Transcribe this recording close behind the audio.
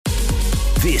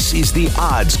This is The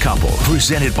Odds Couple,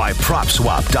 presented by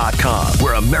PropSwap.com,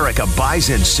 where America buys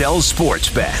and sells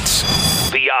sports bets.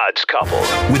 The Odds Couple,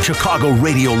 with Chicago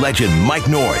radio legend Mike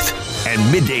North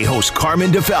and midday host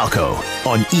Carmen DeFalco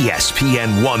on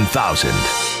ESPN 1000.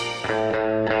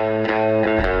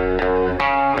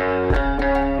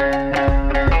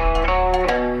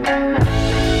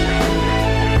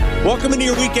 Welcome into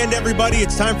your weekend, everybody.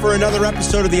 It's time for another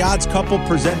episode of The Odds Couple,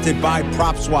 presented by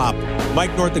PropSwap.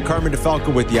 Mike North and Carmen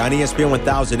DeFalco with you on ESPN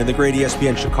 1000 and the great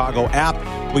ESPN Chicago app.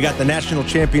 We got the national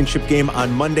championship game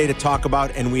on Monday to talk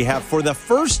about, and we have, for the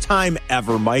first time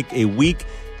ever, Mike, a Week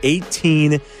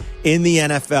 18 in the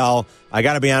NFL. I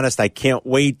got to be honest, I can't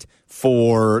wait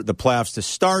for the playoffs to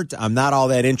start. I'm not all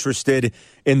that interested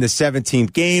in the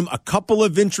 17th game. A couple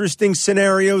of interesting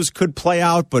scenarios could play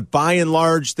out, but by and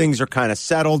large, things are kind of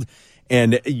settled.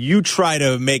 And you try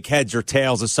to make heads or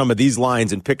tails of some of these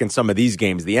lines and picking some of these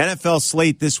games. The NFL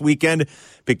slate this weekend,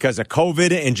 because of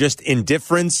COVID and just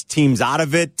indifference, teams out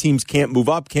of it, teams can't move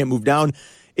up, can't move down.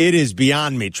 It is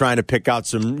beyond me trying to pick out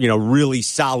some, really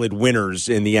solid winners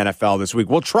in the NFL this week.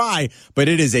 We'll try, but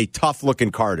it is a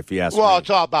tough-looking card, if you ask me. Well, it's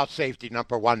all about safety,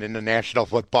 number one, in the National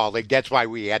Football League. That's why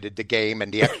we added the game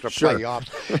and the extra playoffs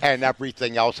and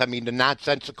everything else. I mean, the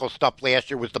nonsensical stuff last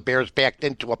year was the Bears backed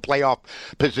into a playoff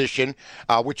position,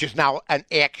 which is now an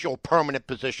actual permanent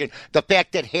position. The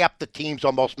fact that half the teams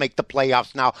almost make the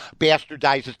playoffs now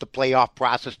bastardizes the playoff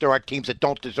process. There are teams that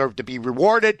don't deserve to be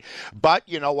rewarded, but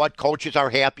you know what? Coaches are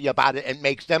happy about it and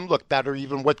makes them look better,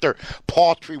 even with their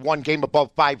paltry one game above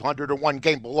 500 or one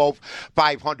game below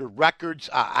 500 records.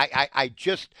 I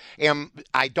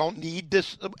don't need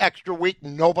this extra week.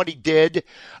 Nobody did.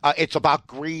 It's about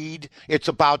greed. It's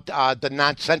about the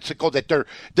nonsensical that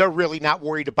they're really not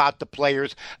worried about the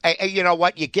players. You know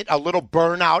what? You get a little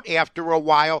burnout after a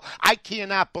while. I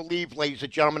cannot believe, ladies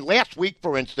and gentlemen, last week,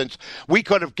 for instance, we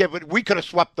could have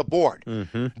swept the board.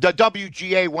 Mm-hmm. The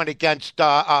WGA went against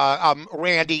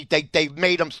Randy. They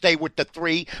made him stay with the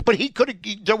 3, but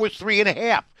there was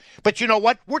 3.5. But you know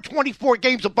what? We're 24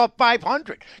 games above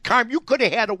 500. Carm, you could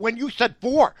have had a win. You said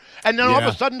 4. And then all of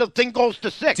a sudden the thing goes to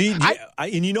 6.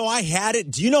 I had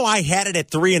it. Do you know I had it at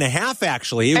 3.5,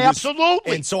 actually?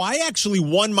 Absolutely. And so I actually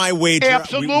won my wager.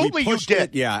 Absolutely, we you did.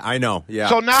 It. Yeah, I know. Yeah.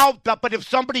 So now, but if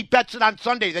somebody bets it on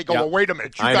Sunday, they go, well, wait a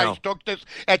minute. You guys took this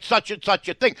at such and such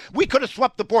a thing. We could have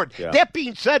swept the board. Yeah. That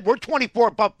being said, we're 24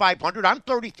 above 500. I'm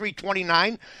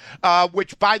 33-29,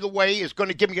 which, by the way, is going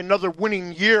to give me another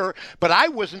winning year. But I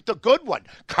wasn't the good one.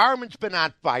 Carmen's been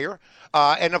on fire.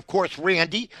 And, of course,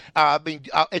 Randy.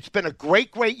 It's been a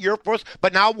great, great year for us.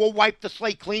 But now we'll wipe the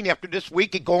slate clean after this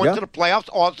week and go into the playoffs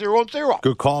all 0-0.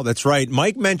 Good call. That's right.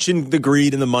 Mike mentioned the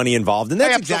greed and the money involved, and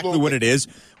that's exactly what it is.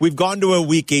 We've gone to a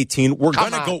Week 18. We're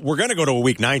gonna go to a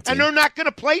Week 19, and they're not going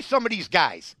to play some of these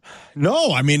guys.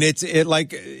 No, I mean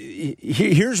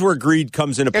here's where greed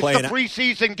comes into play. It's the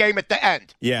preseason game at the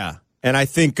end. Yeah. And I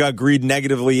think greed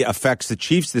negatively affects the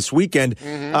Chiefs this weekend.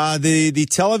 Mm-hmm. The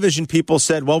television people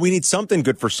said, well, we need something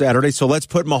good for Saturday, so let's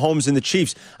put Mahomes in the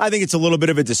Chiefs. I think it's a little bit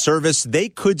of a disservice. They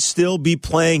could still be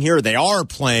playing here. They are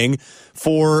playing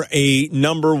for a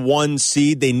number 1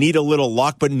 seed. They need a little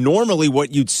luck, but normally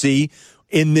what you'd see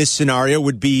in this scenario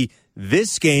would be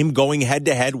this game going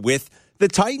head-to-head with the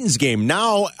Titans game.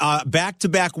 Now,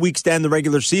 back-to-back weeks to end the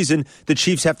regular season, the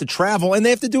Chiefs have to travel, and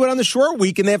they have to do it on the short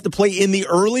week, and they have to play in the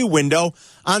early window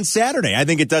on Saturday. I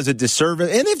think it does a disservice.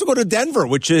 And they have to go to Denver,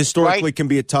 which historically can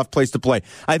be a tough place to play.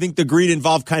 I think the greed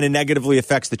involved kind of negatively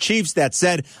affects the Chiefs. That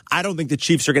said, I don't think the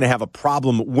Chiefs are going to have a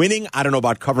problem winning. I don't know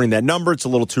about covering that number. It's a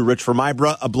little too rich for my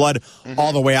blood,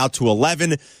 all the way out to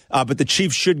 11. But the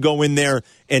Chiefs should go in there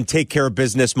and take care of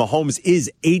business. Mahomes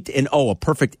is 8-0, a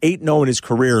perfect 8-0 in his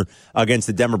career against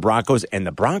the Denver Broncos. And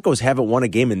the Broncos haven't won a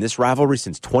game in this rivalry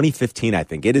since 2015, I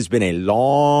think. It has been a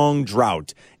long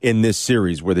drought in this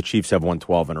series where the Chiefs have won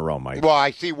 12 in a row, Mike. Well,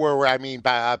 I see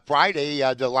by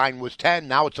Friday, the line was 10.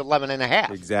 Now it's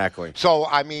 11.5. Exactly. So,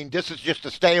 I mean, this is just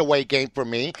a stay-away game for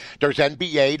me. There's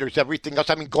NBA. There's everything else.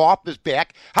 I mean, golf is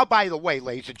back. By the way,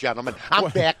 ladies and gentlemen,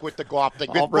 I'm back with the golf thing.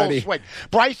 Already.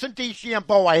 Bryson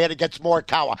DeChambeau I had against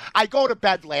Morikawa. I go to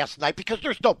bed last night because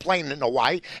there's no plane in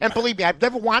Hawaii. And believe me, I've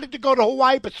never wanted to go to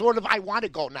Hawaii, but sort of I want to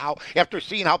go now after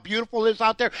seeing how beautiful it is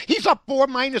out there. He's up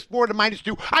 -4 to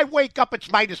 -2. I wake up, it's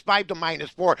 -5 to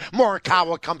 -4.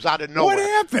 Morikawa comes out of nowhere. What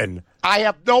happened? I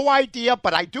have no idea,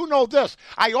 but I do know this.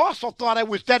 I also thought I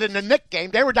was dead in the Knicks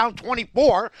game. They were down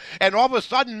 24, and all of a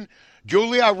sudden,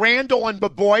 Julia Randle and the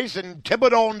boys and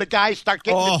Thibodeau and the guys start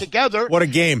getting it together. What a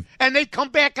game. And they come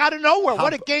back out of nowhere.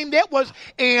 What a game that was.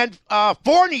 And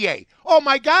Fournier, oh,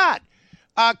 my God,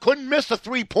 couldn't miss a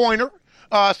three-pointer.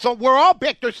 So we're all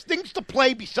back. There's things to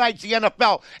play besides the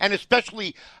NFL, and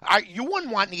especially you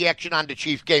wouldn't want any action on the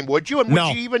Chiefs game, would you? And No.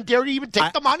 would you even dare to even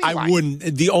take the money line? I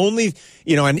wouldn't. The only,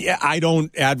 and I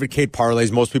don't advocate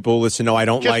parlays. Most people who listen know I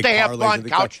don't Just like to have parlays. fun,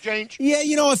 couch change. Yeah,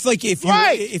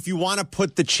 if you want to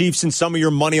put the Chiefs in some of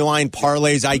your money line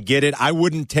parlays, I get it. I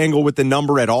wouldn't tangle with the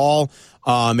number at all.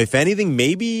 If anything,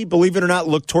 maybe, believe it or not,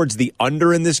 look towards the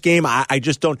under in this game. I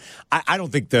just don't. I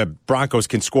don't think the Broncos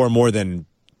can score more than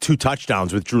 2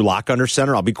 touchdowns with Drew Lock under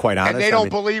center. I'll be quite honest. And they don't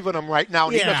believe in him right now.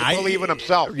 And he doesn't believe in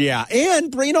himself. Yeah,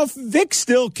 and Vic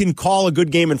still can call a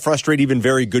good game and frustrate even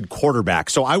very good quarterbacks.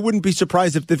 So I wouldn't be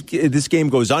surprised if this game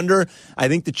goes under. I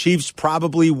think the Chiefs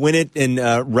probably win it in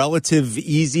a relative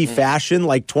easy fashion,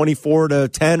 like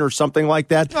 24-10 or something like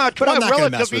that. No, but I'm not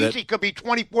going to mess with easy could be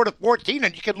 24-14,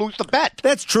 and you could lose the bet.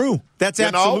 That's true. That's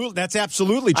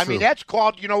absolutely true. I mean, that's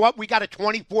called, you know what, we got a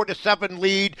 24-7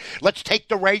 lead. Let's take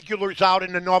the regulars out,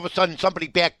 and then all of a sudden somebody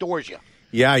backdoors you.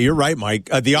 Yeah, you're right, Mike.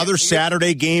 The other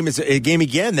Saturday game is a game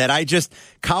again that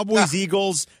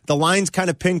Cowboys-Eagles, the line's kind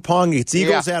of ping-pong. It's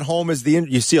Eagles at home.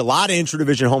 You see a lot of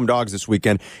intra-division home dogs this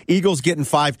weekend. Eagles getting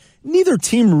 5. Neither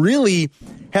team really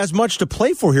has much to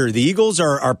play for here. The Eagles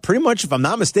are pretty much, if I'm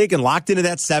not mistaken, locked into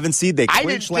that 7 seed. They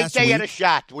clinched last week. I didn't think they had a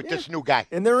shot with this new guy.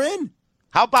 And they're in.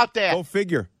 How about that? Go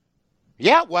figure.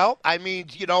 Yeah, well, I mean,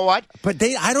 you know what? But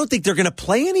I don't think they're going to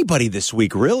play anybody this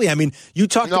week, really. I mean, you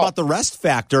talked about the rest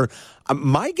factor.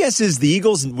 My guess is the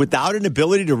Eagles, without an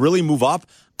ability to really move up,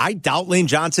 I doubt Lane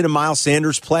Johnson and Miles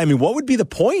Sanders play. I mean, what would be the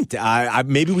point?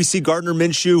 Maybe we see Gardner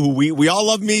Minshew, who we all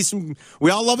love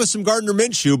us some Gardner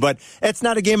Minshew, but it's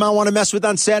not a game I want to mess with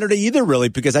on Saturday either, really,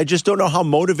 because I just don't know how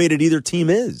motivated either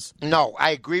team is. No, I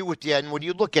agree with you. And when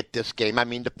you look at this game, I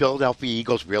mean, the Philadelphia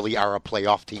Eagles really are a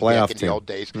playoff team back in the old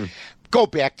days. Go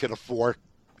back to the four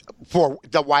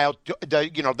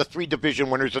the 3 division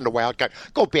winners in the wild card.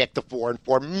 Go back to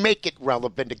 4-4. Make it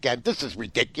relevant again. This is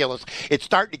ridiculous. It's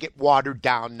starting to get watered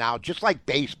down now, just like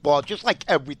baseball, just like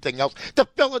everything else. The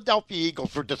Philadelphia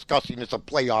Eagles are discussing as a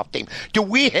playoff team. Do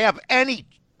they have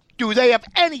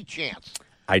any chance?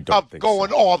 I don't think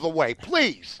going all the way,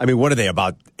 please. I mean, what are they,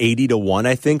 about 80-1,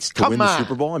 I think, to win the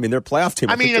Super Bowl? I mean, they're a playoff team.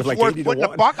 I mean, it's like worth putting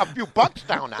a few bucks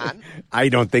down on. I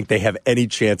don't think they have any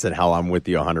chance in hell. I'm with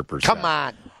you 100%. Come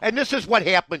on. And this is what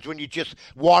happens when you just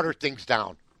water things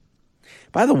down.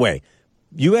 By the way,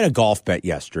 you had a golf bet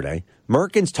yesterday.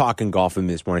 Merkin's talking golf with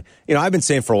me this morning. I've been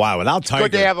saying for a while, without Tiger,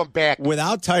 good to have him back.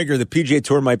 Without Tiger, the PGA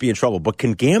Tour might be in trouble. But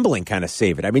can gambling kind of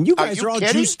save it? I mean, you guys are all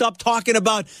juiced up talking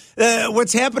about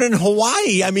what's happening in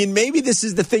Hawaii. I mean, maybe this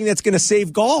is the thing that's going to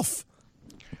save golf.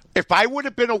 If I would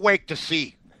have been awake to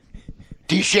see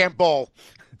DeChambeau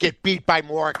get beat by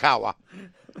Morikawa,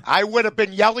 I would have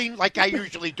been yelling like I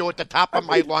usually do at the top of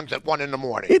my lungs at 1 a.m.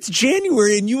 It's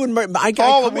January, and you and it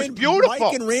was beautiful.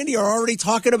 Mike and Randy are already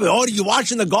talking about, are you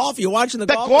watching the golf? Are you watching the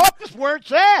golf? The golf is where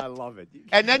it's at. I love it.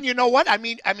 And then you know what? I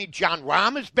mean, John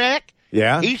Rahm is back.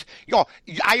 Yeah,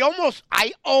 I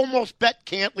almost bet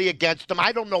Cantley against him.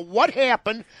 I don't know what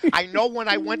happened. I know when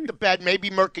I went to bed, maybe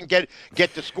Merck can get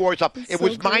the scores up. It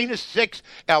was -6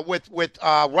 with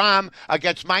Rahm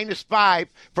against -5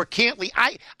 for Cantley.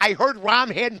 I heard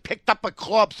Rahm hadn't picked up a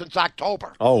club since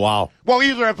October. Oh wow. Well,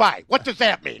 either have I. What does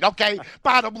that mean? Okay.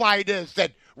 Bottom line is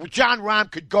that John Rahm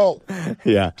could go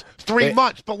 3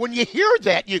 months, but when you hear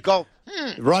that, you go,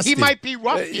 rusty. He might be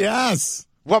rusty. Yes.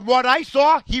 From what I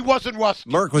saw, he wasn't rusty.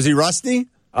 Merck, was he rusty?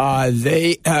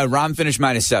 Rahm finished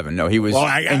 -7. No, he was. Well,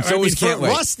 was Cantley.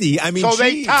 Rusty. I mean, so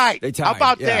they tied. How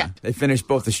about that? They finished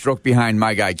both a stroke behind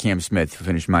my guy Cam Smith, who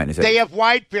finished -8. They have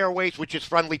wide fairways, which is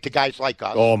friendly to guys like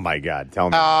us. Oh my God,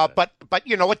 tell me. But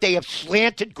you know what? They have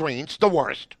slanted greens, the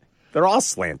worst. They're all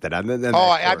slanted. I mean,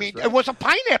 it was a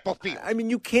pineapple field. I mean,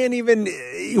 you can't even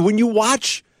when you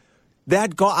watch. They're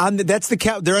at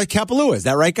Kapalua. Is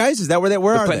that right, guys? Is that where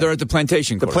are they? They're at the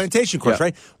plantation course. The plantation course,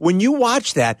 right? When you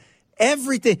watch that,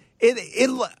 everything it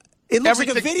looks like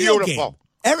a video beautiful.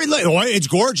 game. It's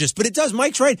gorgeous, but it does.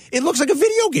 Mike's right. It looks like a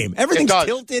video game. Everything's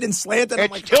tilted and slanted.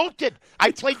 It's tilted.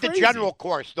 I played the general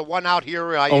course, the one out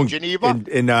here in Geneva.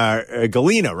 In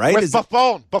Galena, right? With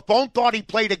Buffon. Buffon thought he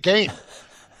played a game.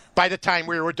 By the time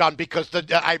we were done, because the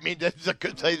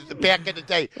back in the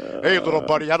day, hey little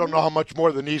buddy, I don't know how much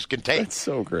more the knees can take. That's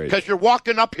so great. Because you're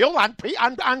walking uphill on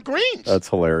greens. That's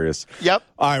hilarious. Yep.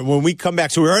 All right, when we come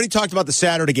back, so we already talked about the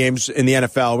Saturday games in the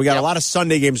NFL. We got a lot of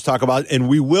Sunday games to talk about, and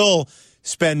we will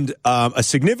spend a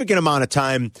significant amount of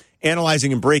time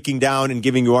analyzing and breaking down and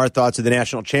giving you our thoughts of the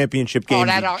national championship game.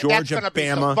 That's Georgia, going to be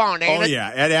Bama. some fun, ain't Oh, it?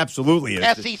 yeah, it absolutely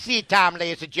is. SEC time,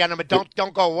 ladies and gentlemen.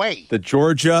 Don't go away. The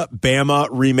Georgia-Bama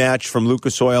rematch from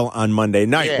Lucas Oil on Monday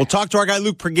night. Yeah. We'll talk to our guy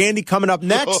Luke Pergandy coming up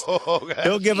next.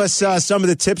 He'll give us some of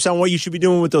the tips on what you should be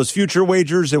doing with those future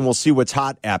wagers, and we'll see what's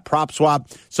hot at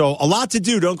PropSwap. So a lot to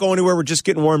do. Don't go anywhere. We're just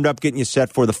getting warmed up, getting you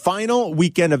set for the final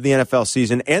weekend of the NFL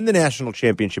season and the national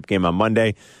championship game on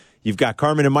Monday. You've got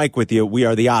Carmen and Mike with you. We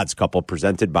are the Odds Couple,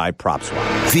 presented by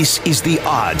PropSwap. This is the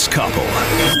Odds Couple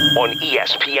on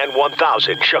ESPN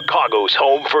 1000, Chicago's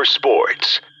home for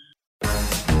sports.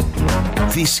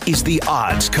 This is the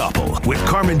Odds Couple with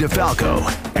Carmen DeFalco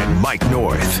and Mike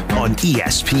North on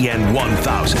ESPN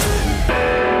 1000.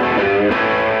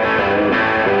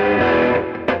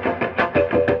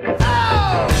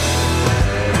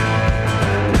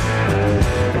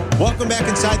 Welcome back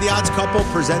inside the Odds Couple,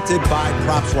 presented by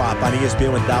PropSwap on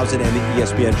ESPN 1000 and the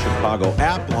ESPN Chicago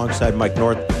app. Alongside Mike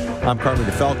North, I'm Carmen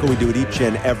DeFalco. We do it each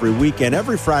and every week. And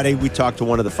every Friday, we talk to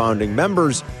one of the founding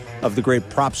members of the great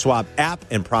PropSwap app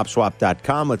and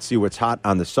PropSwap.com. Let's see what's hot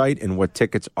on the site and what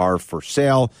tickets are for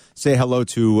sale. Say hello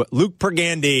to Luke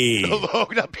Pergandy. Hello,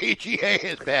 the PGA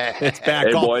is back. It's back.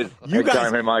 Hey, golf. boys. You guys,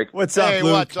 Carmen, Mike. What's up, Hey,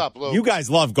 Luke? what's up, Luke? You guys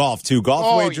love golf, too.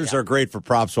 Golf wagers are great for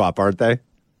PropSwap, aren't they?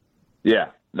 Yeah.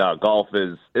 No, golf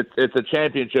is it's a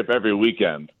championship every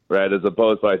weekend, right? As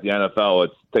opposed to like the NFL,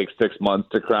 it takes 6 months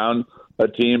to crown a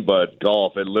team, but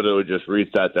golf, it literally just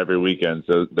resets every weekend.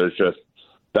 So there's just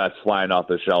bets flying off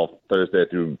the shelf Thursday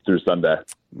through Sunday.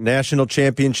 National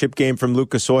championship game from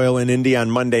Lucas Oil in Indy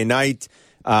on Monday night.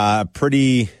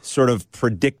 Pretty sort of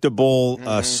predictable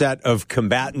set of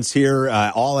combatants here.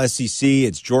 All SEC.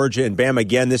 It's Georgia and Bama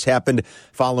again. This happened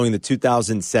following the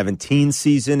 2017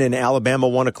 season, and Alabama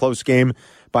won a close game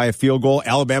by a field goal.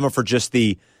 Alabama, for just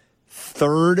the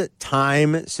third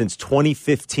time since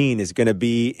 2015, is going to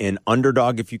be an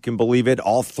underdog, if you can believe it.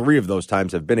 All three of those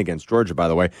times have been against Georgia, by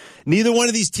the way. Neither one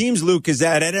of these teams, Luke, has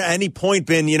at any point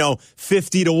been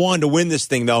 50-1 to win this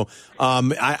thing, though.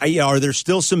 Are there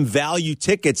still some value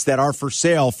tickets that are for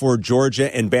sale for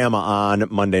Georgia and Bama on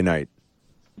Monday night?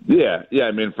 Yeah.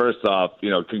 I mean, first off,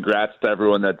 congrats to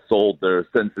everyone that sold their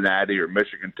Cincinnati or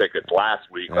Michigan tickets last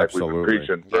week, Absolutely. like we've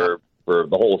been preaching for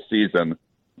the whole season.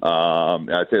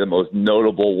 I'd say the most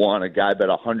notable one, a guy bet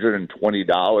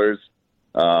 $120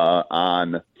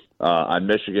 on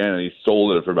Michigan, and he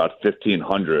sold it for about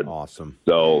 $1,500. Awesome.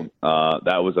 So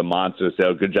that was a monster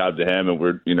sale. Good job to him. And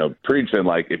we're preaching,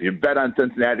 like, if you bet on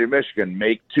Cincinnati or Michigan,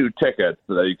 make 2 tickets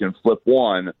so that you can flip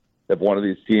one if one of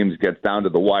these teams gets down to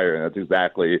the wire. And that's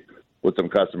exactly what some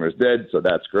customers did. So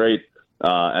that's great.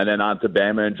 And then on to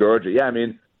Bama and Georgia. Yeah, I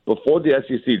mean, before the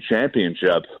SEC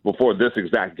championship, before this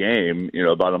exact game,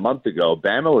 about a month ago,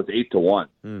 Bama was 8-1.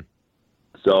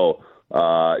 So,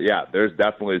 there's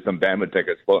definitely some Bama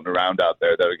tickets floating around out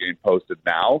there that are getting posted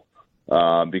now.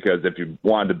 Because if you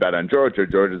wanted to bet on Georgia,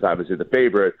 Georgia's obviously the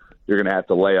favorite. You're going to have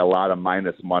to lay a lot of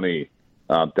minus money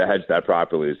to hedge that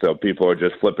properly. So people are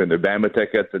just flipping their Bama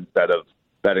tickets instead of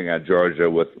betting on Georgia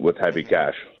with heavy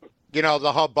cash.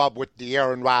 The hubbub with the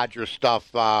Aaron Rodgers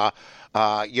stuff,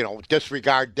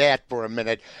 disregard that for a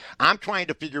minute. I'm trying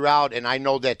to figure out, and I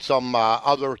know that some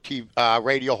other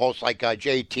radio hosts like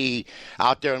JT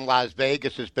out there in Las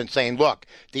Vegas has been saying, look,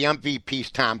 the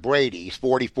MVP's Tom Brady. He's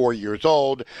 44 years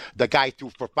old. The guy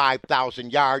threw for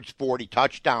 5,000 yards, 40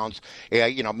 touchdowns.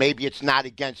 Maybe it's not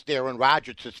against Aaron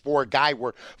Rodgers. It's for a guy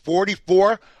where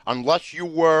 44, unless you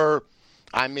were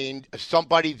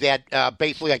somebody that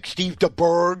basically like Steve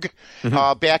DeBerg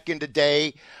back in the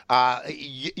day,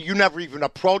 you never even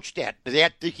approached that.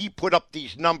 He put up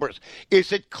these numbers.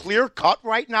 Is it clear cut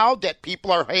right now that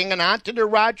people are hanging on to their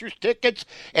Rodgers tickets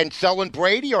and selling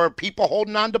Brady, or are people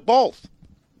holding on to both?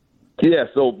 Yeah,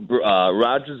 so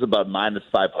Rodgers is about minus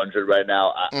 500 right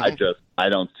now. I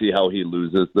don't see how he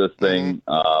loses this thing.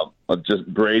 Just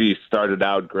Brady started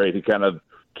out great. He kind of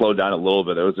slowed down a little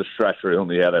bit. There was a stretch where he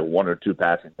only had 1 or 2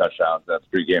 passing touchdowns. That's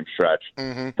a 3-game stretch,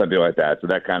 something like that. So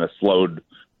that kind of slowed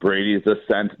Brady's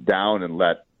ascent down and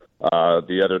let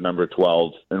the other number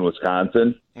 12 in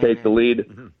Wisconsin take the lead.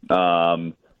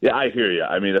 I hear you.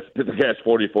 I mean, if the guy's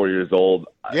 44 years old,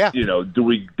 do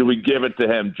we give it to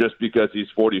him just because he's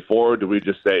 44? Or do we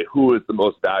just say who is the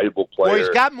most valuable player? Well, he's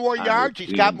got more yards.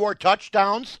 He's got more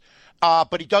touchdowns.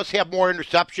 but he does have more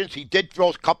interceptions. He did throw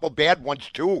a couple bad ones,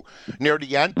 too, near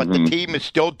the end, but the team is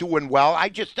still doing well. I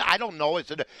don't know.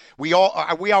 We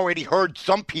already heard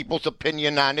some people's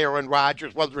opinion on Aaron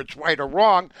Rodgers, whether it's right or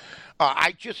wrong.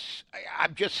 I'm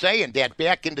just saying that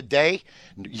back in the day,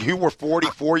 you were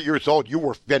 44 years old. You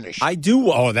were finished. I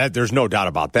do. Oh, there's no doubt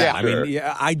about that. Yeah. I mean,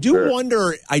 I do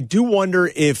wonder. I do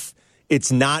wonder if it's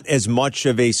not as much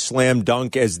of a slam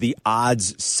dunk as the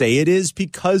odds say it is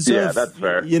because of, that's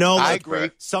fair. I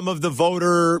agree. Some of the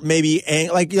voter maybe,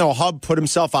 Hub put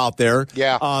himself out there.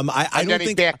 Yeah. I and don't then think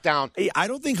he backed down. I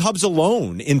don't think Hub's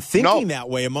alone in thinking that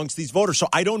way amongst these voters. So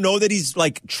I don't know that he's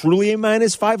like truly a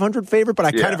minus 500 favorite, but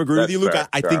I kind of agree with you, Luke.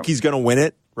 I think he's going to win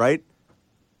it, right?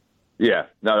 Yeah,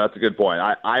 no, that's a good point.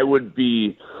 I would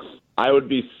be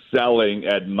selling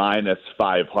at minus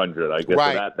 500. I guess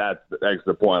right. that's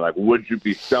the point. Like, would you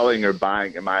be selling or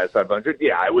buying at minus 500?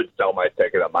 Yeah, I would sell my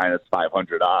ticket at minus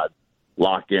 500 odds.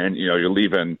 Lock in. You're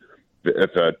leaving.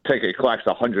 If a ticket collects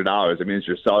 $100, it means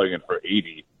you're selling it for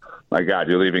 80. My God,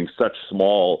 you're leaving such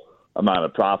small amount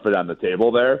of profit on the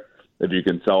table there. If you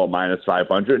can sell at minus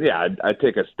 500, yeah, I'd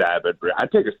take a stab at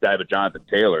Jonathan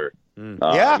Taylor.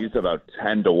 He's about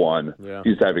 10-1. Yeah.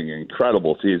 He's having an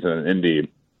incredible season in Indy.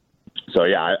 So,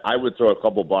 yeah, I would throw a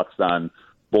couple bucks on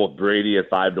both Brady at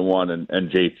 5-1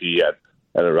 and JT at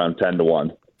around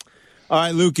 10-1. All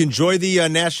right, Luke, enjoy the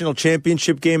national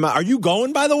championship game. Are you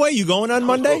going, by the way? You going on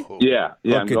Monday? Yeah,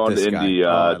 I'm going to Indy.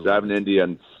 Driving to Indy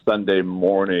on Sunday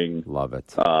morning. Love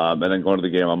it. And then going to the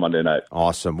game on Monday night.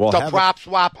 Awesome. Well, the Prop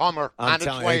Swap Hummer on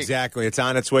its way. Exactly. It's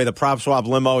on its way. The Prop Swap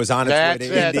limo is on its way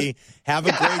to Indy. Have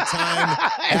a great time.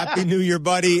 Happy New Year,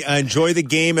 buddy. Enjoy the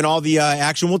game and all the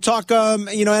action. We'll talk,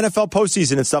 NFL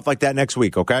postseason and stuff like that next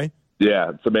week, okay? Yeah,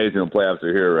 it's amazing. The playoffs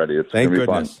are here already. It's Thank gonna be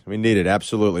goodness. fun. We need it.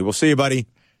 Absolutely. We'll see you, buddy.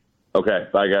 Okay,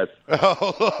 bye, guys. Luke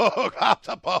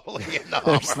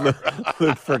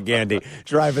Fergandy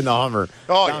driving the Hummer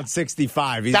down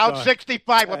 65. He's down going,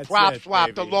 65 with Prop Swap,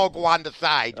 baby. The logo on the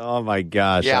side. Oh, my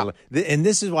gosh. Yeah. And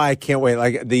this is why I can't wait.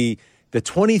 Like the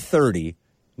 2030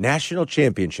 national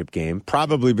championship game,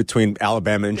 probably between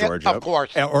Alabama and Georgia. Of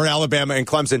course. Or Alabama and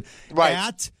Clemson. Right.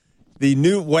 At the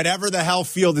new, whatever the hell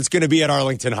field it's going to be at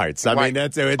Arlington Heights. I mean,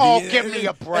 that's it. Give me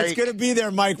a break. It's going to be there,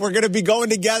 Mike. We're going to be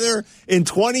going together in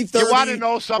 2030. You want to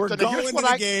know something? We're going to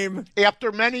the game.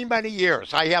 After many, many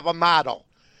years, I have a motto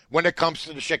when it comes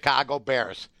to the Chicago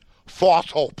Bears. False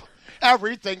hope.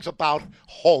 Everything's about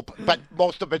hope, but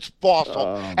most of it's false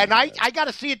hope. And I got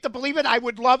to see it to believe it. I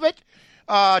would love it.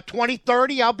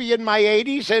 2030, I'll be in my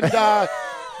 80s and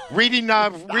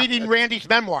reading Randy's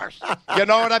memoirs. You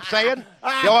know what I'm saying?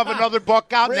 He'll have another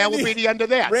book out, and that will be the end of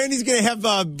that. Randy's going to have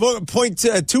book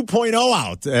 2.0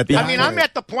 out. I'm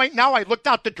at the point now. I looked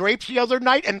out the drapes the other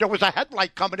night, and there was a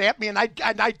headlight coming at me, and I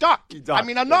ducked.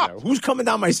 Enough. Who's coming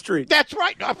down my street? That's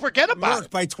right. Forget about it.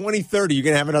 By 2030, you're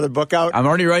going to have another book out? I'm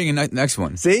already writing a next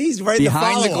one. See? He's writing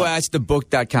Behind the Glass,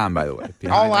 thebook.com, by the way.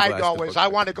 All I know is I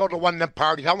want to go to one of them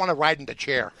parties. I want to ride in the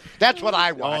chair. That's what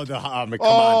I want.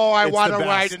 I want to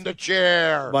ride in the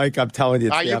chair. Mike, I'm telling you.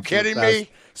 Are you kidding me?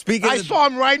 I saw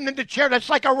him riding in the chair. That's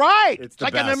like a ride. It's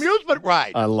like an amusement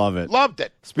ride. I love it. Loved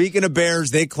it. Speaking of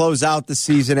Bears, they close out the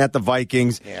season at the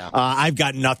Vikings. Yeah. I've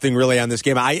got nothing really on this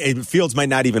game. Fields might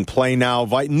not even play now.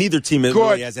 Neither team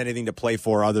really has anything to play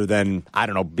for other than,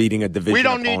 beating a division We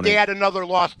don't opponent. need to add another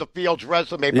loss to Fields'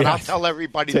 resume, but I'll tell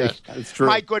everybody this. That's true.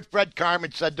 My good Fred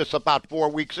Carmen said this about 4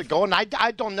 weeks ago, and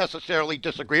I don't necessarily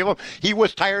disagree with him. He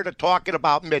was tired of talking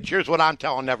about Mitch. Here's what I'm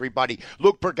telling everybody.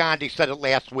 Luke Burgundy said it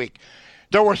last week.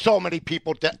 There were so many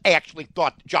people that actually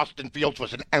thought Justin Fields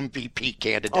was an MVP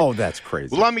candidate. Oh, that's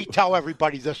crazy. Let me tell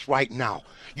everybody this right now.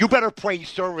 You better pray he's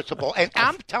serviceable. And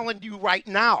I'm telling you right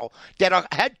now that a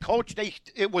head coach,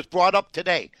 it was brought up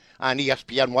today on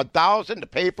ESPN 1000, the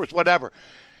papers, whatever.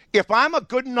 If I'm a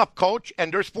good enough coach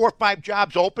and there's 4 or 5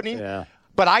 jobs opening,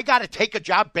 but I got to take a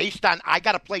job based on I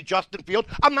got to play Justin Fields,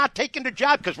 I'm not taking the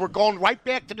job because we're going right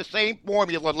back to the same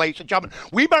formula, ladies and gentlemen.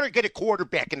 We better get a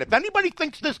quarterback. And if anybody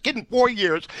thinks this kid in 4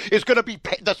 years is going to be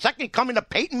the second coming of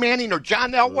Peyton Manning or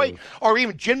John Elway or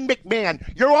even Jim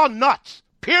McMahon, you're all nuts.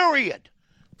 Period,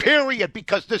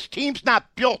 because this team's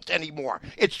not built anymore.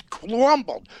 It's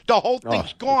crumbled. The whole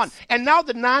thing's gone. And now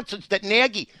the nonsense that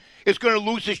Nagy is going to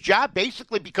lose his job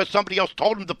basically because somebody else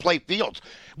told him to play Fields.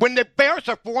 When the Bears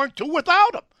are 4-2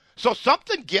 without him. So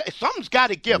something's got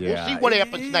to give. Yeah. We'll see what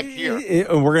happens next year.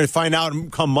 We're going to find out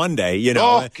come Monday. You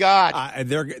know, oh God,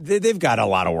 they've got a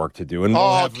lot of work to do. And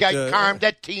Carm,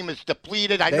 that team is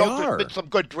depleted. I know there's been some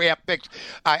good draft picks,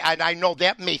 and I know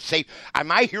that may say,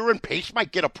 am I hearing Pace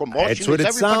might get a promotion? It's what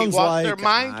Has it everybody sounds lost like. Their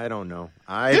mind? I don't know.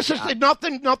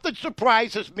 Nothing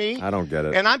surprises me. I don't get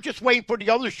it. And I'm just waiting for the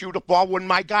other shoe to fall when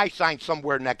my guy signs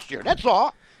somewhere next year. That's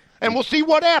all. And we'll see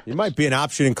what happens. You might be an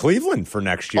option in Cleveland for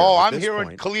next year. Oh, I'm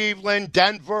hearing Cleveland,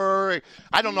 Denver.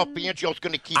 I don't know if Fangio's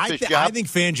going to keep this job. I think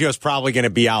Fangio's probably going to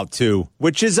be out, too,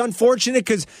 which is unfortunate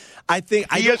because I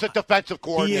think... He is a defensive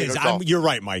coordinator. He is. You're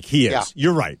right, Mike. He is. Yeah.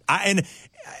 You're right.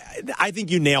 I think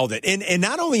you nailed it. And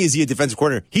not only is he a defensive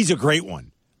coordinator, he's a great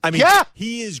one. I mean,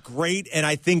 he is great, and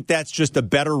I think that's just a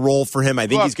better role for him. I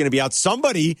think he's going to be out. Some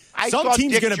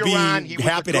team's going to be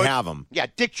happy to have him. Yeah,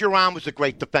 Dick Duran was a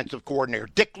great defensive coordinator.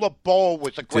 Dick LeBeau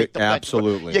was a great defensive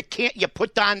coordinator. You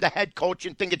put on the head coach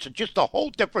and think it's just a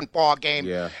whole different ball game.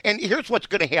 Yeah. And here's what's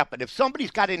going to happen. If somebody's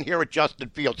got in here at Justin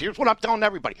Fields, here's what I'm telling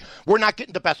everybody. We're not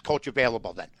getting the best coach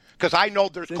available then. Because I know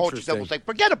there's coaches that will say,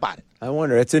 forget about it. I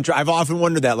wonder. It's interesting. I've often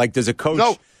wondered that. Like, does a coach...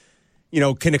 No. You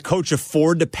know, can a coach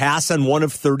afford to pass on one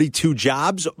of 32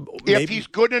 jobs? If he's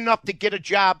good enough to get a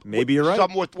job, maybe you're right.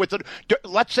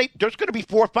 Let's say there's going to be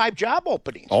 4 or 5 job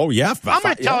openings. Oh, yeah. I'm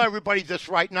going to tell everybody this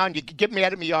right now, and you can get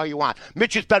mad at me all you want.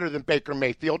 Mitch is better than Baker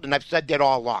Mayfield, and I've said that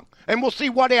all along. And we'll see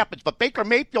what happens. But Baker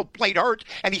Mayfield played hurt,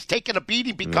 and he's taken a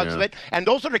beating because of it. And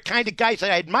those are the kind of guys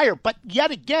that I admire. But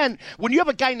yet again, when you have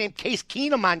a guy named Case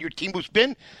Keenum on your team who's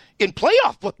been in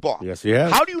playoff football. Yes, he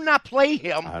has. How do you not play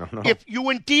him I don't know. if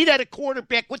you indeed had a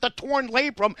quarterback with a torn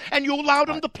labrum and you allowed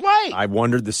him to play? I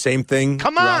wondered the same thing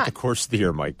throughout the course of the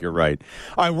year, Mike. You're right.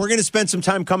 All right, we're going to spend some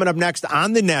time coming up next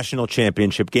on the national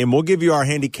championship game. We'll give you our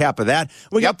handicap of that.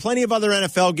 We got plenty of other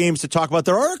NFL games to talk about.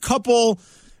 There are a couple...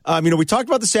 we talked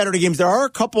about the Saturday games. There are a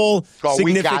couple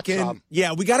significant.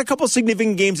 We got a couple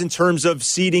significant games in terms of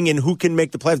seeding and who can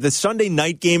make the playoffs. The Sunday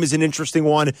night game is an interesting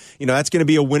one. You know, that's going to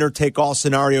be a winner-take-all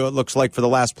scenario, it looks like, for the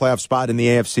last playoff spot in the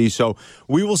AFC. So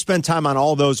we will spend time on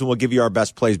all those, and we'll give you our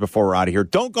best plays before we're out of here.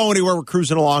 Don't go anywhere. We're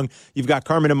cruising along. You've got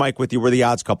Carmen and Mike with you. We're the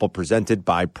Odds Couple, presented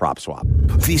by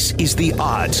PropSwap. This is the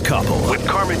Odds Couple with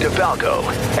Carmen DeFalco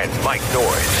and Mike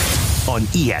North on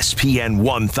ESPN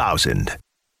 1000.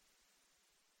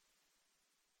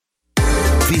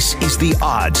 This is the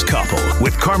Odds Couple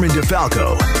with Carmen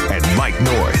DeFalco and Mike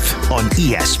North on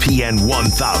ESPN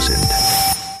 1000.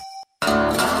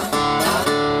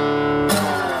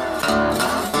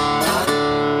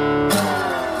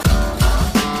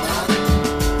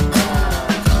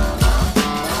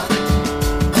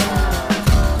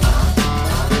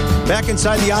 Back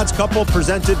inside the Odds Couple,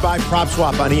 presented by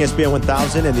PropSwap on ESPN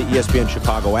 1000 and the ESPN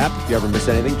Chicago app. If you ever miss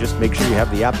anything, just make sure you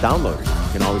have the app downloaded.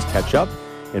 You can always catch up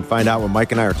and find out what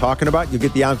Mike and I are talking about. You'll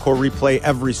get the encore replay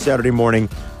every Saturday morning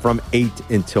from 8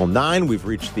 until 9. We've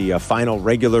reached the final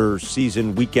regular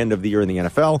season weekend of the year in the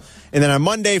NFL. And then on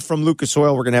Monday from Lucas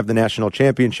Oil, we're going to have the national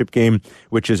championship game,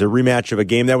 which is a rematch of a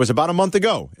game that was about a month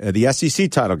ago, the SEC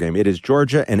title game. It is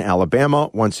Georgia and Alabama.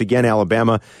 Once again,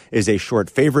 Alabama is a short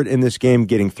favorite in this game,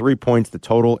 getting 3 points. The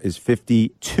total is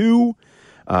 52.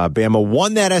 Bama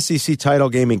won that SEC title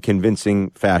game in convincing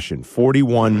fashion,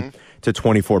 41 to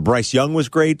 24. Bryce Young was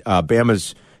great.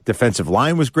 Bama's defensive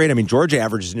line was great. I mean, Georgia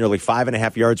averages nearly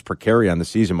 5.5 yards per carry on the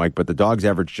season, Mike, but the Dogs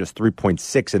averaged just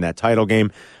 3.6 in that title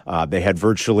game. They had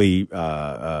virtually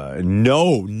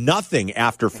nothing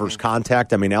after first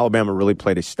contact. I mean, Alabama really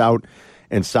played a stout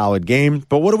and solid game.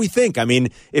 But what do we think? I mean,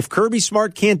 if Kirby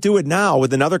Smart can't do it now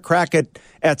with another crack at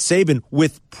Saban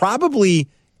with probably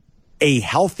a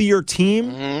healthier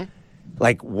team,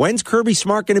 like, when's Kirby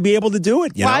Smart going to be able to do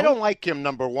it? I don't like him,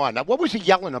 number one. What was he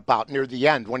yelling about near the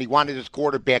end when he wanted his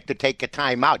quarterback to take a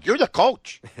timeout? You're the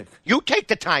coach. You take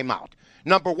the timeout,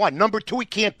 number one. Number two, he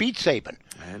can't beat Saban.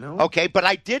 I know. Okay, but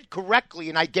I did correctly,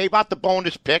 and I gave out the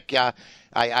bonus pick.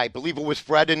 I believe it was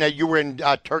Fred, and you were in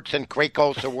Turks and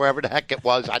Caicos or wherever the heck it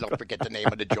was. I don't forget the name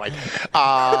of the joint.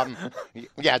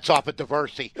 It's off at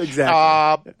Diversey.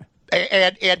 Exactly.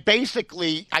 And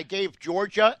basically, I gave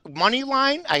Georgia money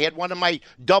line. I had one of my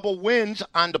double wins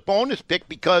on the bonus pick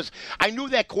because I knew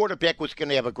that quarterback was going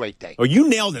to have a great day. Oh, you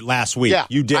nailed it last week. Yeah,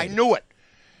 you did. I knew it.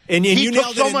 And he you took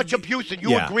nailed so it much abuse, and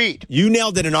you agreed. You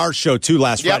nailed it in our show, too,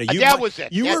 last Friday. That was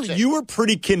it. You were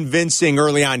pretty convincing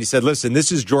early on. You said, listen,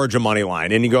 this is Georgia money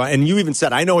line. And you even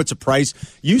said, I know it's a price.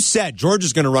 You said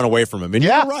Georgia's going to run away from him. And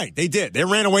you're right. They did. They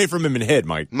ran away from him and hid,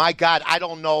 Mike. My God, I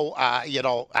don't know.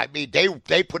 I mean,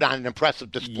 they put on an impressive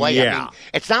display. Yeah. I mean,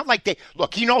 it's not like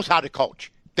he knows how to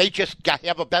coach. They just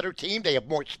have a better team. They have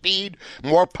more speed,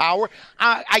 more power.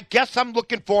 I guess I'm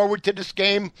looking forward to this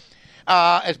game.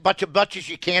 as much as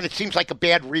you can. It seems like a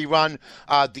bad rerun.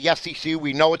 The SEC,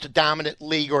 we know it's a dominant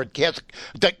league, or it has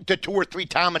the 2 or 3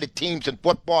 dominant teams in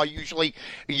football. Usually,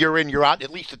 you're in, you're out,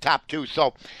 at least the top 2.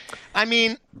 So, I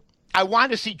mean, I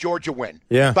want to see Georgia win.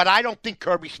 Yeah. But I don't think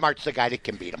Kirby Smart's the guy that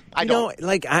can beat him. I don't.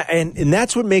 And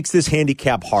that's what makes this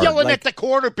handicap hard. Yelling at the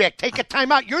quarterback, take a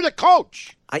timeout. You're the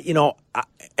coach.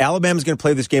 Alabama's going to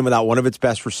play this game without one of its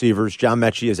best receivers. John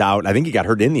Mechie is out. I think he got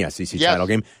hurt in the SEC title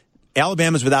game.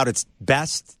 Alabama's without its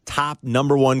best top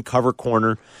number 1 cover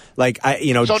corner.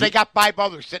 So they got 5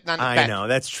 others sitting on the bench. I know,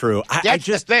 that's true. That's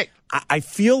the thing. I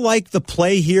feel like the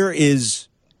play here is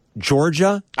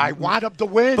Georgia. I want them to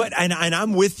win. But and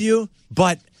I'm with you,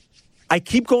 but I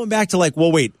keep going back to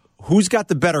wait, who's got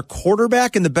the better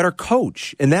quarterback and the better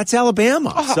coach? And that's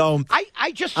Alabama. So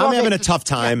I just saw I'm having a tough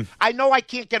time. Yeah, I know I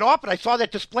can't get off, but I saw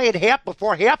that display at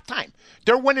before halftime.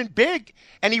 They're winning big,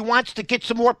 and he wants to get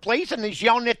some more plays, and he's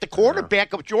yelling at the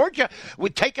quarterback of Georgia,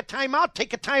 would take a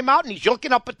timeout, and he's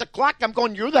looking up at the clock. I'm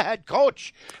going, you're the head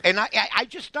coach. And I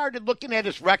just started looking at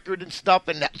his record and stuff,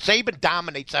 and Saban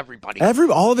dominates everybody.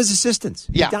 All of his assistants.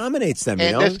 He dominates them.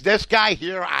 And this guy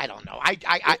here, I don't know.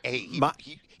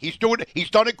 He's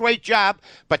done a great job,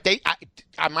 but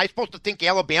am I supposed to think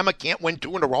Alabama can't win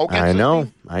 2 in a row against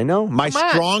them? I know. My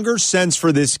stronger sense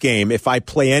for this game, if I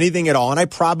play anything at all, and I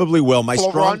probably will,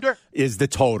 is the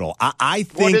total. I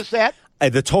think. What is that?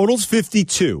 The total's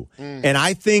 52, and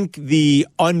I think the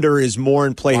under is more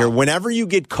in play here. Whenever you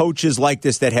get coaches like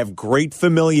this that have great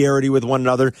familiarity with one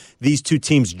another, these two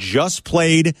teams just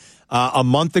played a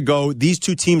month ago. These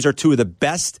two teams are 2 of the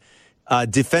best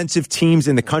defensive teams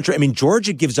in the country. I mean,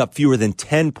 Georgia gives up fewer than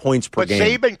 10 points per game.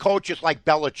 But Saban coaches like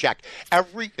Belichick.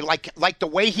 Like the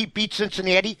way he beat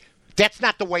Cincinnati, that's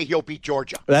not the way he'll beat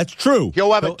Georgia. That's true.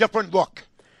 He'll have a different look.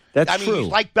 That's true. He's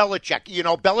like Belichick.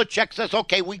 Belichick says,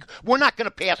 okay, we're not going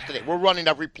to pass today. We're running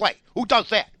every play. Who does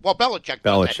that? Well, Belichick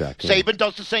does that. Yeah. Saban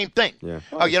does the same thing. Yeah.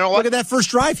 You know what? Look at that first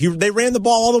drive. They ran the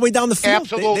ball all the way down the field.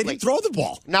 Absolutely. They didn't throw the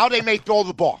ball. Now they may throw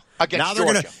the ball against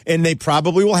Georgia. And they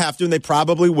probably will have to, and they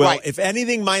probably will. Right. If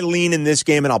anything, my lean in this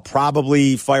game, and I'll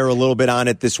probably fire a little bit on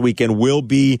it this weekend, will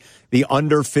be the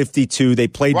under 52. They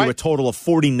played to a total of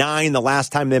 49 the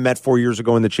last time they met 4 years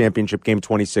ago in the championship game,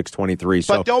 26-23.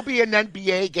 But there'll be an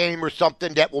NBA game or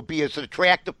something that will be as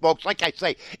attractive, folks. Like I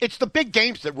say, it's the big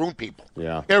games that ruin people.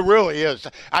 Yeah. It really is.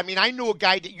 I mean, I knew a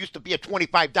guy that used to be a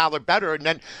 $25 bettor, and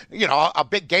then, a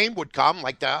big game would come,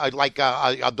 like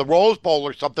the Rose Bowl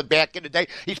or something back in the day.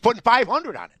 He's putting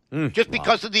 $500 on it. Just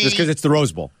because it's the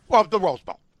Rose Bowl. Well, the Rose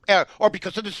Bowl. Or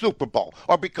because of the Super Bowl,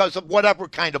 or because of whatever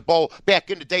kind of bowl back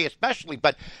in the day especially.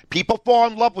 But people fall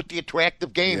in love with the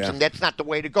attractive games, and that's not the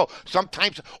way to go.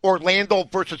 Sometimes Orlando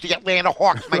versus the Atlanta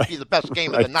Hawks might be the best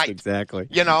game of the night. Exactly.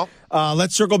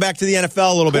 Let's circle back to the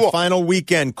NFL a little bit. Final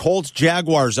weekend,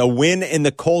 Colts-Jaguars, a win, and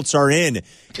the Colts are in.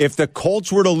 If the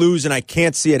Colts were to lose, and I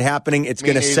can't see it happening, it's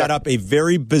going to set up a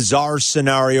very bizarre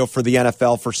scenario for the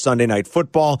NFL for Sunday Night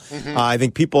Football. Mm-hmm. I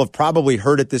think people have probably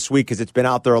heard it this week because it's been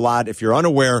out there a lot. If you're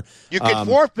unaware, you could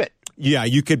forfeit. Yeah,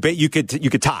 you could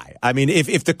tie. I mean,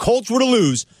 if the Colts were to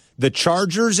lose, the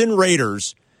Chargers and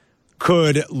Raiders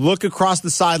could look across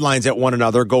the sidelines at one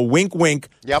another, go wink, wink,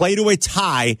 play to a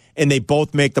tie, and they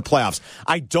both make the playoffs.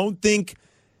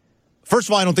 First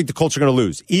of all, I don't think the Colts are going to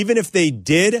lose. Even if they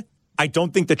did, I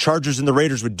don't think the Chargers and the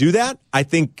Raiders would do that. I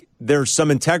think there's some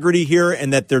integrity here,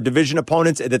 and that they're division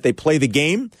opponents, and that they play the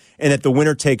game, and that the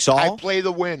winner takes all. I play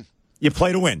the win. You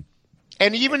play to win.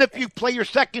 And even if you play your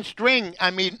second string, I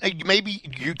mean, maybe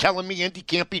you telling me Indy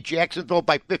can't beat Jacksonville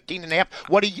by 15.5.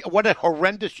 What a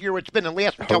horrendous year it's been. And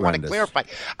last week, I want to clarify.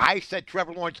 I said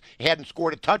Trevor Lawrence hadn't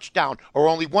scored a touchdown or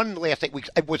only one in the last 8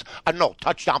 weeks. It was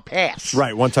touchdown pass.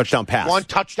 Right, one touchdown pass. One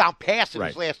touchdown pass in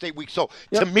his last 8 weeks. So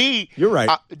to me, you're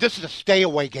right. This is a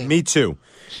stay-away game. Me too.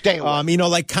 Stay away.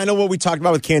 Like kind of what we talked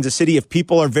about with Kansas City. If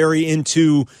people are very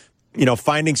into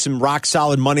finding some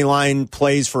rock-solid money line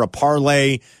plays for a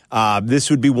parlay, this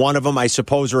would be one of them, I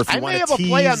suppose. Or if you want to tease. I may have a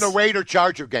play on the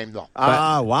Raider-Charger game, though.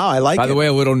 Wow, I like it. By the way,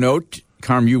 a little note,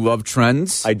 Carm, you love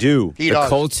trends. I do. The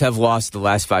Colts have lost the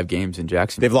last 5 games in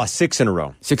Jacksonville. They've lost 6 in a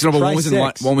row. 6 in a row,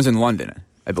 but one was in London,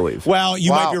 I believe. Well,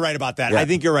 you might be right about that. Yeah. I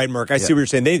think you're right, Merck. I see what you're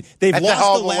saying. They've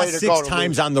lost the last 6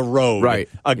 times on the road. Right.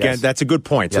 Again, yes. That's a good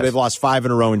point. So they've lost 5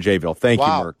 in a row in Jayville. Thank you,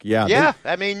 Merck. Yeah. Yeah.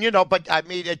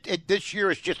 This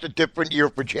year is just a different year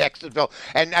for Jacksonville.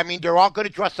 And, they're all going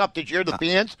to dress up this year. The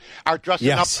fans are dressing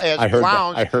up as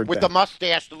clowns with the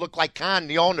mustache to look like Khan,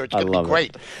 the owner. It's going to be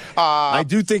great. I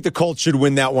do think the Colts should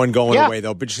win that one going away,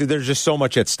 though. But there's just so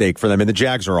much at stake for them. And the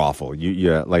Jags are awful. Like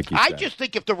you said. I just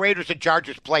think if the Raiders and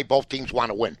Chargers play, both teams want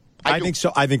to win. I think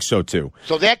so. I think so too.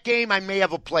 So that game I may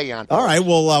have a play on. All right,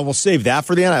 well, we'll save that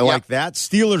for the end. I like that.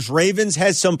 Steelers-Ravens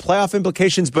has some playoff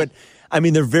implications, but I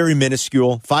mean they're very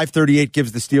minuscule. 538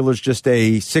 gives the Steelers just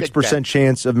a 6%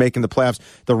 chance of making the playoffs.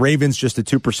 The Ravens just a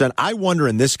 2%. I wonder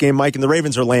in this game, Mike, and the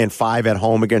Ravens are laying 5 at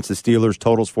home against the Steelers.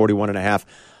 Totals 41.5.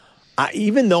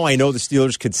 Even though I know the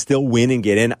Steelers could still win and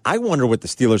get in, I wonder what the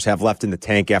Steelers have left in the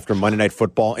tank after Monday Night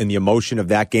Football and the emotion of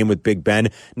that game with Big Ben.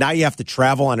 Now you have to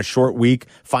travel on a short week,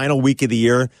 final week of the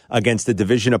year against a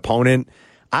division opponent.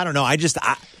 I don't know.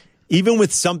 Even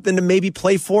with something to maybe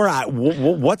play for,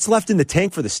 what's left in the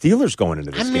tank for the Steelers going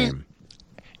into this game?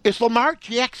 Is Lamar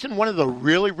Jackson one of the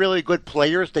really, really good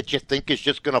players that you think is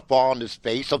just going to fall on his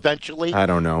face eventually? I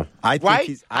don't know. I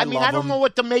don't know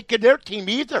what to make of their team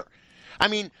either. I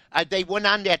mean, they went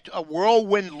on that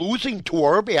whirlwind losing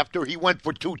tour after he went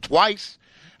for 2 twice.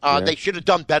 They should have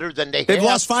done better than they have. They've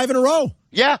lost 5 in a row.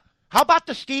 Yeah. How about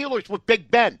the Steelers with Big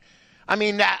Ben? I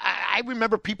mean, I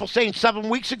remember people saying 7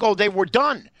 weeks ago they were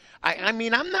done. I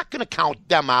mean, I'm not going to count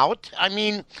them out. I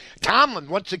mean, Tomlin,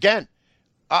 once again,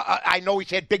 I know he's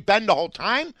had Big Ben the whole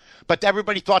time, but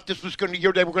everybody thought this was going to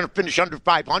year they were going to finish under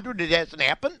 500. It hasn't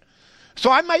happened. So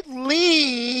I might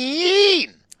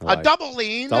lean. A double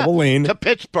lean to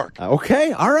Pittsburgh.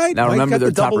 Okay, all right. Now remember their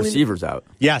top receivers out.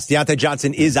 Yes, Deontay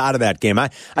Johnson is out of that game.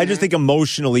 I just think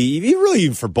emotionally, really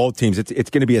even for both teams, it's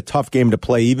going to be a tough game to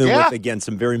play, even with, again,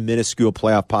 some very minuscule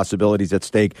playoff possibilities at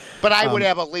stake. But I would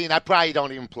have a lean. I probably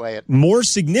don't even play it. More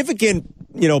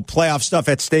significant, playoff stuff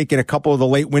at stake in a couple of the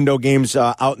late window games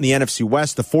out in the NFC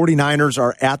West. The 49ers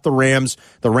are at the Rams.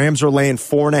 The Rams are laying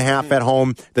 4.5 at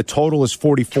home. The total is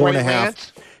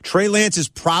 44.5. Trey Lance is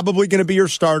probably going to be your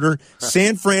starter.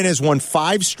 San Fran has won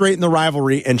 5 straight in the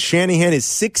rivalry, and Shanahan is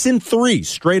 6-3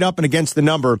 straight up and against the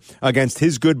number against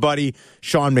his good buddy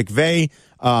Sean McVay.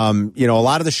 A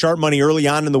lot of the sharp money early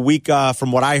on in the week,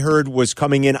 from what I heard, was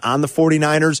coming in on the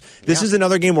 49ers. This is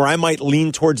another game where I might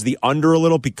lean towards the under a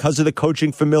little because of the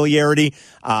coaching familiarity.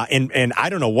 And I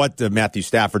don't know what Matthew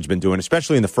Stafford's been doing,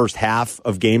 especially in the first half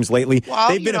of games lately. Well,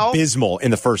 they've been abysmal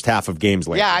in the first half of games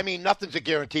lately. Yeah, I mean, nothing's a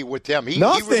guarantee with him. He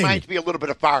reminds me a little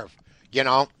bit of Favre,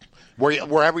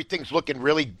 where everything's looking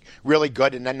really, really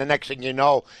good, and then the next thing you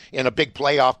know, in a big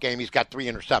playoff game, he's got 3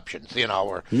 interceptions,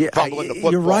 or fumbling the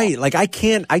football. You're right. Like, I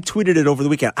tweeted it over the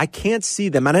weekend. I can't see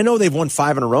them, and I know they've won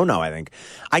 5 in a row now, I think.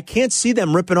 I can't see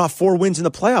them ripping off 4 wins in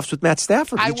the playoffs with Matt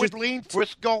Stafford. I would lean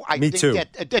Frisco. Me too.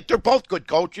 That they're both good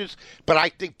coaches, but I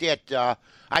think that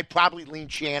I'd probably lean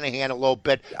Shanahan a little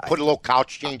bit, put a little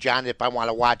couch change on it if I want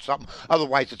to watch something.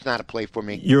 Otherwise, it's not a play for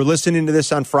me. You're listening to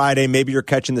this on Friday. Maybe you're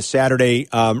catching the Saturday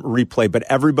replay. But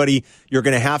everybody, you're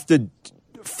going to have to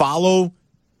follow.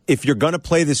 If you're going to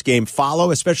play this game,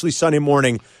 follow, especially Sunday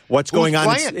morning, what's going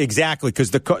on. Exactly,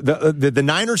 because the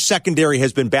Niners secondary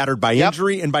has been battered by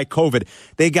injury and by COVID.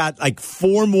 They got like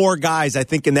 4 more guys, I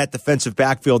think, in that defensive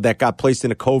backfield that got placed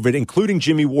into COVID, including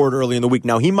Jimmy Ward early in the week.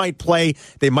 Now, he might play.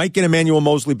 They might get Emmanuel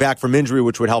Mosley back from injury,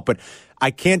 which would help. But I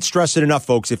can't stress it enough,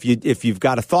 folks. If you've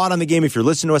got a thought on the game, if you're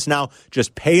listening to us now,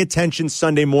 just pay attention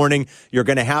Sunday morning. You're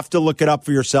going to have to look it up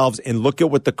for yourselves and look at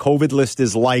what the COVID list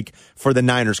is like for the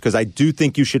Niners, because I do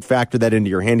think you should factor that into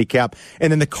your handicap.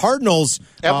 And then the Cardinals.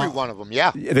 Every one of them,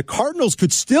 yeah. The Cardinals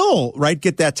could still,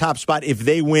 get that top spot if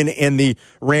they win and the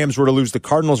Rams were to lose. The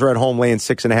Cardinals are at home laying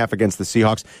 6.5 against the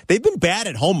Seahawks. They've been bad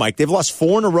at home, Mike. They've lost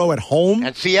 4 in a row at home.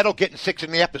 And Seattle getting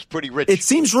 6.5 is pretty rich. It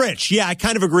seems rich. Yeah, I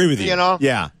kind of agree with you.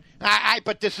 Yeah.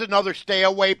 But this is another stay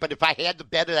away. But if I had to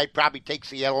bet it, I'd probably take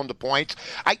Seattle on the points.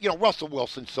 Russell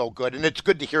Wilson's so good, and it's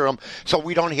good to hear him. So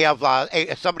we don't have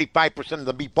 75% of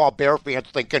the Meatball Bear fans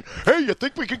thinking, "Hey, you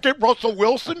think we could get Russell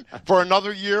Wilson for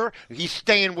another year?" He's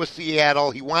staying with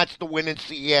Seattle. He wants to win in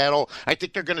Seattle. I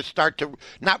think they're going to start to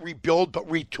not rebuild but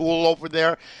retool over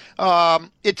there.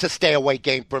 It's a stay away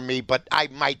game for me, but I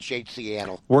might shade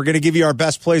Seattle. We're going to give you our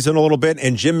best plays in a little bit,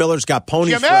 and Jim Miller's got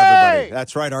ponies for everybody.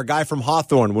 That's right, our guy from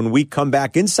Hawthorne. When we come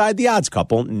back inside the Odds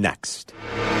Couple next.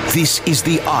 This is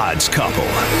the Odds Couple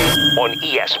on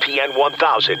ESPN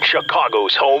 1000,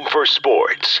 Chicago's home for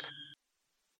sports.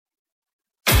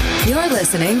 You're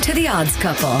listening to the Odds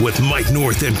Couple with Mike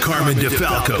North and Carmen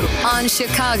DeFalco on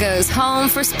Chicago's home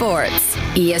for sports,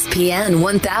 ESPN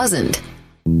 1000.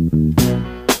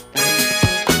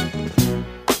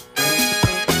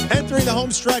 Entering the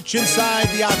home stretch inside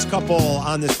the Odds Couple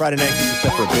on this Friday night,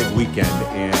 except for a big weekend.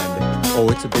 And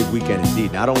it's a big weekend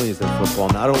indeed. Not only is there football,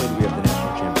 not only do we have the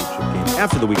national championship game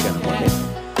after the weekend on Monday,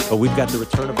 but we've got the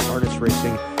return of harness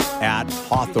racing. at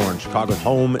Hawthorne, Chicago's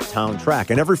hometown track.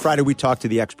 And every Friday we talk to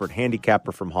the expert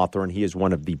handicapper from Hawthorne. He is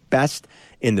one of the best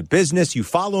in the business. You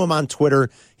follow him on Twitter.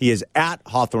 He is at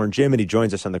Hawthorne Jim, and he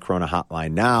joins us on the Corona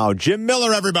Hotline now. Jim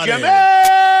Miller, everybody.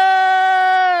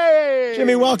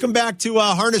 Jimmy, welcome back to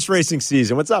harness racing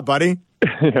season. What's up, buddy?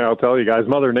 Yeah, I'll tell you guys,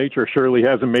 Mother Nature surely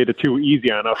hasn't made it too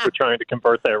easy on us for trying to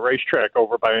convert that racetrack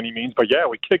over by any means. But yeah,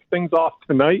 we kicked things off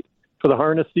tonight for the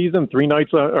harness season. 3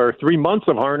 months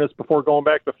of harness before going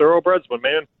back to thoroughbreds. But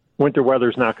man, winter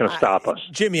weather's not going to stop us.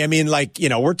 Jimmy, I mean,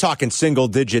 we're talking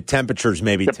single-digit temperatures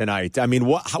maybe tonight. I mean,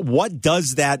 what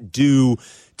does that do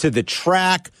to the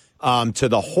track? To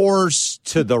the horse,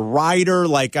 to the rider,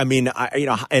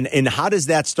 and how does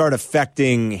that start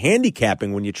affecting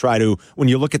handicapping when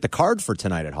you look at the card for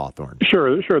tonight at Hawthorne?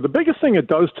 Sure. The biggest thing it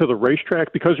does to the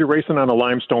racetrack, because you're racing on a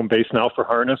limestone base now for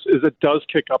harness, is it does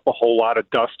kick up a whole lot of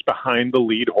dust behind the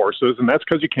lead horses, and that's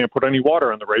because you can't put any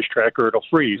water on the racetrack or it'll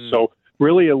freeze. So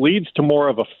really it leads to more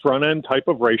of a front-end type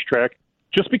of racetrack,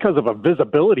 just because of a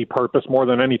visibility purpose more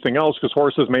than anything else, because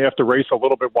horses may have to race a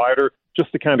little bit wider just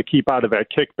to kind of keep out of that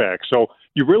kickback. So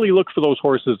you really look for those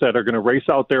horses that are going to race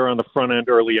out there on the front end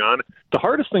early on. The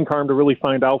hardest thing, Carm, to really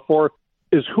find out for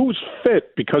is who's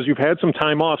fit, because you've had some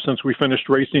time off since we finished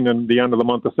racing in the end of the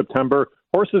month of September.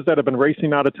 Horses that have been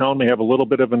racing out of town may have a little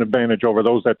bit of an advantage over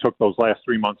those that took those last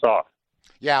 3 months off.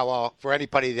 Yeah, well, for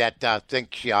anybody that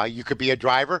thinks you could be a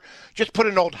driver, just put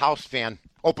an old house fan.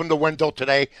 Open the window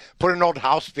today, put an old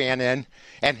house fan in,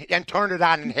 and turn it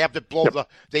on and have it blow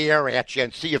the air at you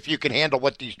and see if you can handle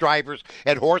what these drivers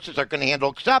and horses are going to handle.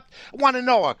 Except, I want to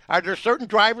know, are there certain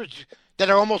drivers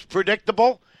that are almost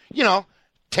predictable?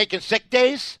 Taking sick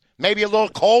days, maybe a little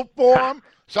cold for them.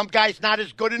 Some guys not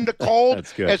as good in the cold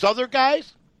as other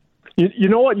guys. You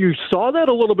know what? You saw that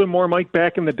a little bit more, Mike,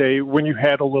 back in the day when you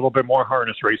had a little bit more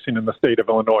harness racing in the state of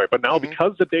Illinois. But now,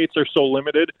 because the dates are so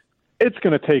limited, it's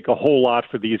going to take a whole lot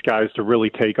for these guys to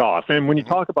really take off. And when you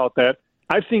talk about that,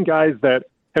 I've seen guys that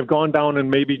have gone down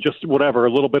and maybe just a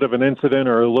little bit of an incident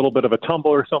or a little bit of a tumble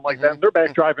or something like that, and they're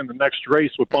back driving the next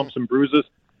race with bumps and bruises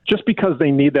just because they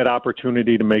need that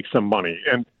opportunity to make some money.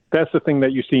 And that's the thing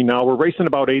that you see now. We're racing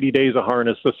about 80 days of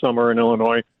harness this summer in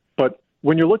Illinois, but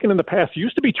when you're looking in the past, it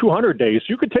used to be 200 days.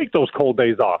 You could take those cold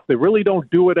days off. They really don't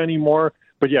do it anymore.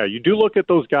 But, yeah, you do look at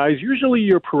those guys, usually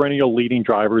your perennial leading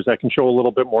drivers that can show a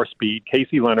little bit more speed.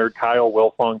 Casey Leonard, Kyle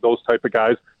Wilfong, those type of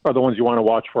guys are the ones you want to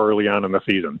watch for early on in the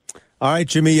season. All right,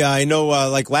 Jimmy, I know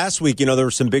like last week, there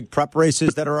were some big prep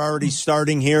races that are already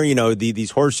starting here. These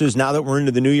horses, now that we're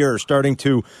into the new year, are starting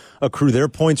to accrue their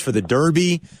points for the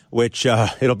Derby, which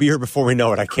it'll be here before we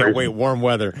know it. I can't wait, warm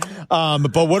weather.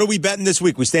 But what are we betting this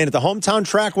week? We staying at the hometown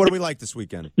track? What do we like this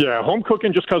weekend? Yeah, home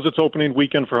cooking just because it's opening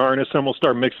weekend for harness, and we'll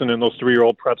start mixing in those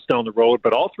 3-year-old preps down the road.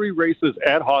 But all 3 races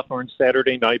at Hawthorne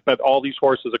Saturday night, bet all these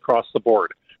horses across the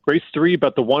board. Race 3,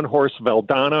 bet the 1-horse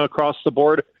Valdana across the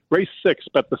board. Race 6,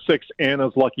 bet the 6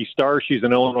 Anna's Lucky Star. She's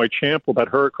an Illinois champ. We'll bet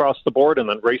her across the board. And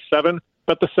then race 7,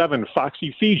 bet the 7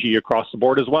 Foxy Fiji across the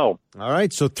board as well. All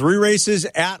right, so 3 races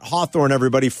at Hawthorne,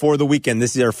 everybody, for the weekend.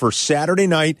 This is our first Saturday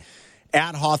night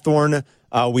at Hawthorne.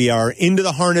 We are into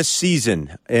the harness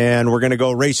season, and we're going to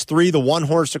go race 3, the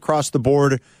 1-horse across the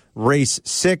board. Race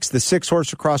 6, the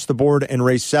 6-horse across the board. And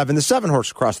race 7, the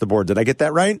 7-horse across the board. Did I get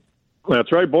that right?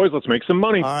 That's right, boys. Let's make some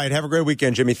money. All right, have a great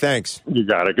weekend, Jimmy. Thanks. You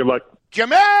got it. Good luck.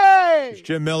 Jimmy! It's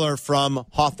Jim Miller from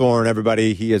Hawthorne,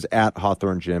 everybody. He is at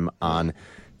Hawthorne Jim on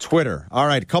Twitter. All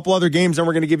right, a couple other games, and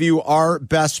we're going to give you our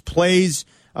best plays.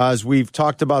 As we've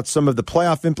talked about some of the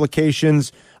playoff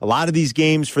implications, a lot of these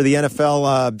games for the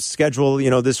NFL schedule,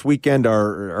 this weekend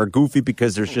are goofy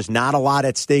because there's just not a lot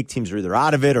at stake. Teams are either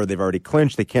out of it or they've already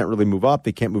clinched. They can't really move up.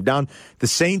 They can't move down. The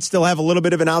Saints still have a little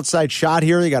bit of an outside shot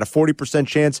here. They got a 40%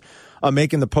 chance of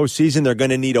making the postseason. They're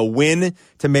going to need a win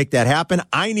to make that happen.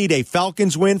 I need a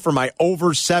Falcons win for my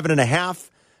over 7.5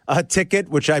 ticket,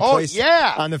 which I placed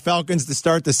on the Falcons to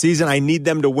start the season. I need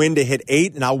them to win to hit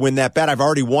 8, and I'll win that bet. I've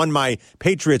already won my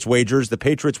Patriots wagers. The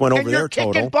Patriots went over their total.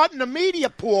 And you're kicking butt in the media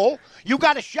pool. You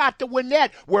got a shot to win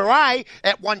that, where I,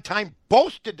 at one time,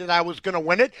 boasted that I was going to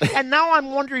win it, and now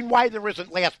I'm wondering why there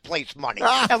isn't last place money.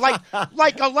 And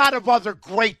like a lot of other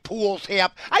great pools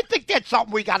have. I think that's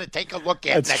something we got to take a look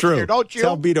at next year, don't you?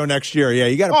 Tell Beto next year. Yeah,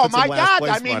 you got to put some last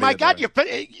place money. Oh, my God.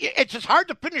 It's as hard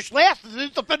to finish last as it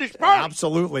is to finish first.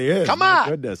 Absolutely is. Come on. My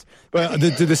goodness. But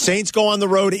do the Saints go on the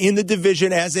road in the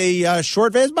division as a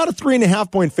short favorite? About a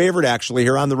 3.5-point favorite, actually,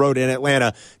 here on the road in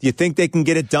Atlanta. Do you think they can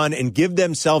get it done and give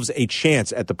themselves a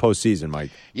chance at the postseason,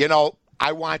 Mike?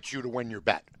 I want you to win your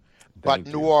bet. But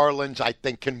New Orleans, I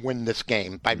think, can win this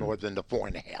game by more than the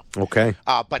 4.5. Okay.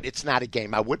 But it's not a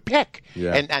game I would pick.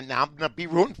 Yeah. And I'm going to be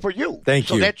rooting for you. Thank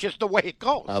you. So that's just the way it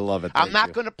goes. I love it. I'm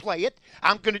not going to play it.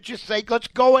 I'm going to just say, let's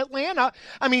go Atlanta.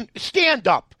 I mean, stand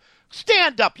up.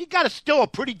 Stand up. You got still a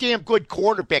pretty damn good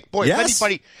quarterback. Boy, yes.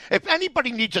 if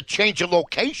anybody needs a change of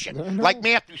location, like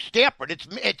Matthew Stafford,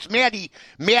 it's Matty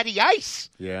Ice.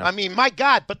 Yeah. I mean, my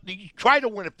God, but you try to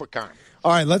win it for Carm.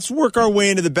 All right, let's work our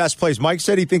way into the best place. Mike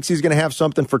said he thinks he's going to have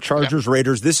something for Chargers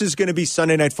Raiders. This is going to be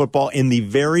Sunday Night Football in the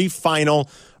very final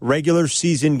regular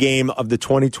season game of the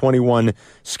 2021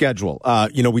 schedule.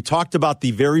 We talked about the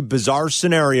very bizarre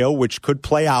scenario which could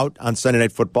play out on Sunday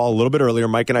Night Football a little bit earlier.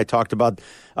 Mike and I talked about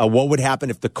what would happen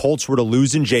if the Colts were to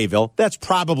lose in Jayville. That's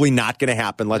probably not going to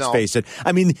happen, let's face it.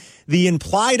 I mean, the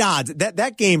implied odds,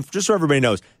 that game, just so everybody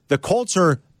knows, the Colts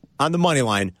are on the money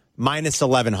line, minus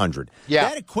 1,100. Yeah.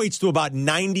 That equates to about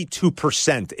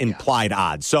 92% implied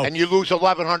odds. So, and you lose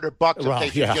 $1,100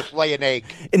 if they just lay an egg.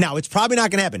 Now, it's probably not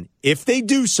going to happen. If they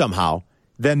do somehow,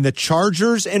 then the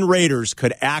Chargers and Raiders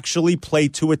could actually play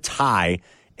to a tie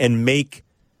and make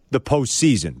the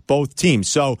postseason, both teams.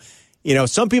 So,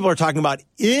 some people are talking about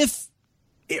if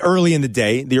early in the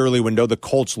day, the early window, the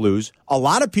Colts lose. A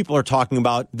lot of people are talking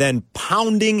about then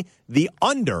pounding the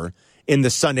under in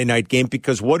the Sunday night game,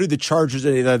 because what do the Chargers,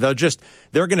 they're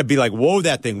going to be like, whoa,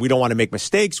 that thing, we don't want to make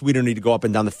mistakes. We don't need to go up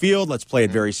and down the field. Let's play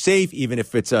it very safe. Even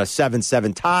if it's a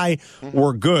 7-7 tie,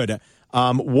 we're good.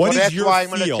 What is your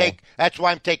feel? That's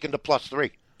why I'm taking the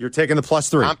 +3. You're taking the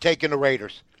 +3. I'm taking the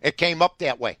Raiders. It came up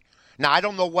that way. Now, I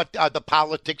don't know what the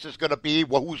politics is going to be,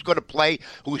 who's going to play,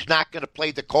 who's not going to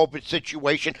play, the COVID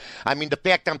situation. I mean, the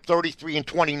fact I'm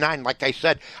 33-29, like I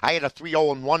said, I had a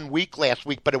 3-0-1 week last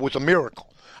week, but it was a miracle.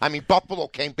 I mean, Buffalo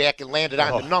came back and landed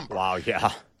on the number. Wow,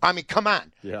 yeah. I mean, come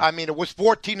on. Yeah. I mean, it was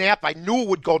 14.5. I knew it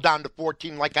would go down to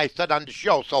 14, like I said on the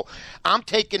show. So I'm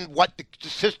taking what the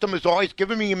system has always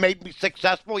given me and made me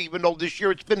successful, even though this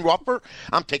year it's been rougher.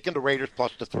 I'm taking the Raiders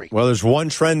 +3. Well, there's one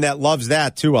trend that loves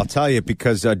that, too, I'll tell you,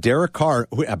 because Derek Carr,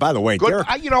 by the way, good.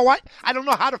 You know what? I don't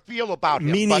know how to feel about him.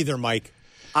 Me neither, Mike.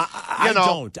 I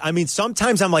don't. I mean,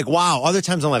 sometimes I'm like, wow. Other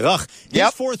times I'm like, ugh.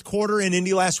 His fourth quarter in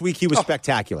Indy last week, he was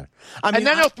spectacular. And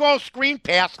then he'll throw a screen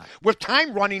pass with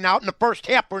time running out in the first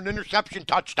half for an interception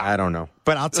touchdown. I don't know.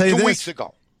 But I'll tell you this. 2 weeks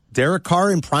ago. Derek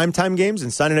Carr in primetime games,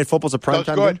 and Sunday Night Football's a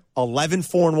primetime game.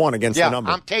 11-4-1 agan's the number.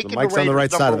 I'm taking so Mike's the Raiders on the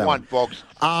right side of that one, folks.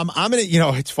 I'm going to,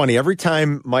 it's funny. Every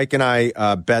time Mike and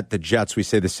I bet the Jets, we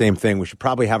say the same thing. We should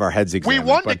probably have our heads examined. We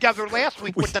won together last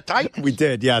week with the Titans. We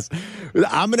did, yes.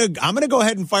 I'm gonna go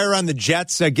ahead and fire on the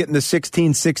Jets, getting the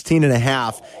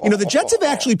 16.5. The Jets have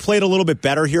actually played a little bit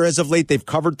better here as of late. They've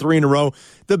covered 3 in a row.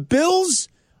 The Bills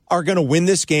are going to win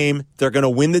this game. They're going to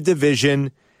win the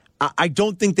division. I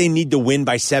don't think they need to win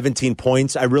by 17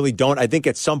 points. I really don't. I think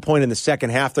at some point in the second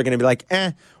half, they're going to be like,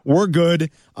 we're good.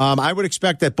 I would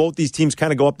expect that both these teams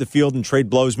kind of go up the field and trade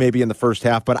blows maybe in the first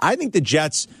half. But I think the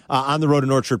Jets on the road in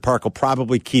Orchard Park will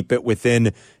probably keep it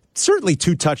within certainly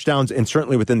 2 touchdowns and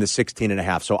certainly within the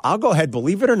 16.5. So I'll go ahead.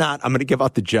 Believe it or not, I'm going to give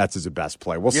out the Jets as a best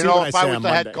play. We'll see what I say on Monday. If I was the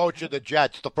head coach of the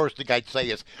Jets, the first thing I'd say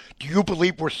is, do you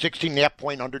believe we're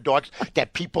 16.5-point underdogs?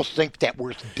 That people think that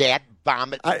we're that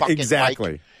vomit fucking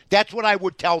exactly. Like? That's what I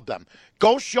would tell them.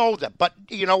 Go show them. But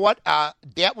you know what?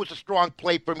 That was a strong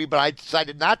play for me, but I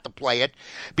decided not to play it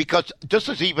because this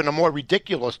is even a more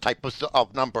ridiculous type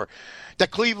of number. The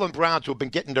Cleveland Browns, who have been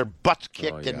getting their butts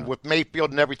kicked and with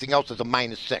Mayfield and everything else, is a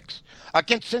 -6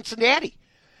 against Cincinnati.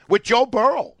 With Joe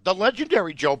Burrow, the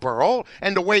legendary Joe Burrow,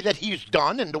 and the way that he's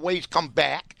done and the way he's come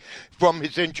back from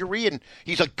his injury, and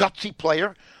he's a gutsy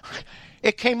player.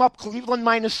 It came up Cleveland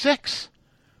 -6.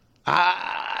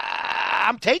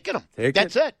 I'm taking them.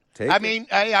 That's it. I mean,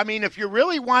 if you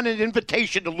really want an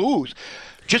invitation to lose,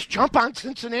 just jump on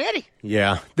Cincinnati.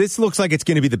 Yeah, this looks like it's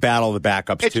going to be the battle of the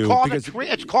backups it's too.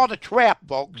 It's called a trap,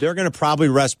 folks. They're going to probably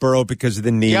rest Burrow because of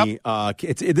the knee. Yep.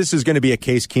 This is going to be a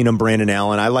Case Keenum, Brandon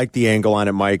Allen. I like the angle on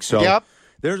it, Mike. So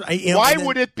there's. Why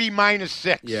would it be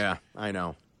 -6? Yeah, I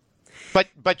know.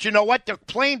 But you know what? They're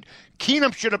playing.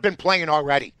 Keenum should have been playing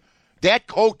already. That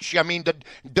coach, I mean,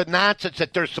 the nonsense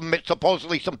that there's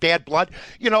supposedly some bad blood.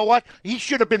 You know what? He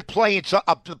should have been playing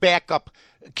up the backup.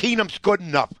 Keenum's good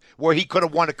enough where he could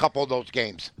have won a couple of those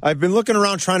games. I've been looking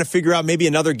around trying to figure out maybe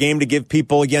another game to give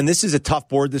people. Again, this is a tough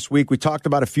board this week. We talked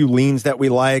about a few leans that we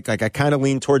like. Like I kind of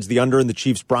lean towards the under in the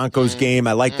Chiefs-Broncos game.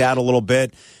 I like that a little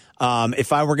bit.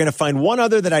 If I were going to find one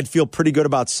other that I'd feel pretty good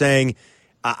about saying,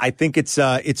 I think it's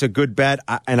a good bet,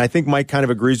 and I think Mike kind of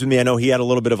agrees with me. I know he had a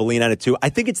little bit of a lean on it too. I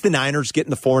think it's the Niners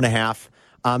getting the 4.5.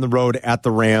 on the road at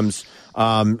the Rams.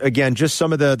 Again, just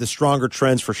some of the stronger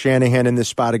trends for Shanahan in this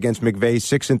spot against McVay.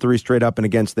 6-3 straight up and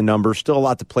against the numbers. Still a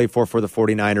lot to play for the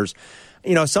 49ers.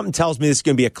 Something tells me this is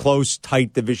going to be a close,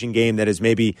 tight division game that is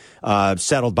maybe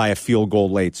settled by a field goal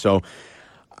late. So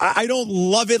I don't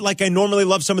love it like I normally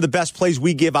love some of the best plays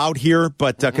we give out here,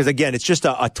 but because, again, it's just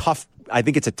a tough – I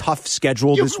think it's a tough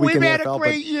schedule this week in the NFL. We've had a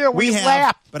great year. We have,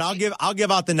 laughed. but I'll give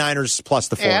out the Niners plus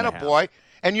the 4.5. Attaboy.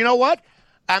 And you know what?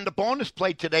 On the bonus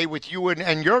play today with you and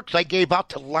Yerks, I gave out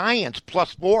to Lions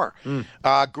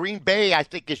 +4. Green Bay, I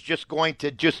think, is just going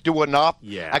to just do enough.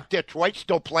 Yeah. Detroit's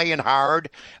still playing hard.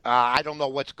 I don't know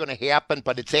what's going to happen,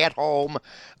 but it's at home.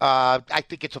 I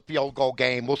think it's a field goal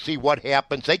game. We'll see what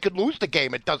happens. They could lose the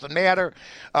game. It doesn't matter.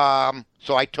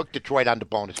 So I took Detroit on the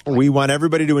bonus play. We want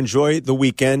everybody to enjoy the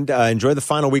weekend, enjoy the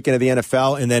final weekend of the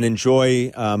NFL, and then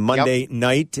enjoy Monday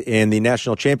night in the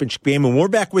national championship game. And we're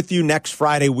back with you next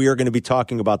Friday. We are going to be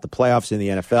talking about the playoffs in the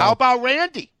NFL. How about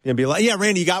Randy? You'll be like, yeah,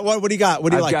 Randy, you got what? What do you got?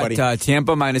 What do you like, buddy? I've got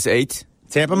Tampa -8.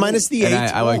 Tampa minus the 8. And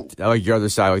I like your other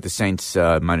side. I like the Saints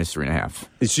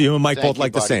 -3.5. So you and Mike both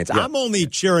like the buddy. Saints. Yeah. I'm only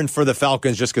cheering for the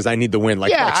Falcons just because I need the win.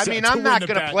 Like Yeah, Mike I said, mean, to I'm not win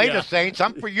going to bet. play Yeah. the Saints.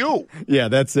 I'm for you. Yeah,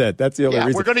 that's it. That's the only Yeah,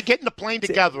 reason. we're going to get in the plane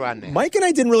together on that. Mike and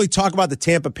I didn't really talk about the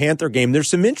Tampa Panther game. There's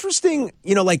some interesting,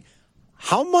 like,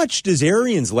 how much does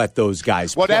Arians let those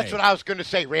guys Well, play? that's what I was going to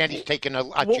say. Randy's taking a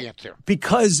chance here.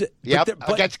 Because Yep,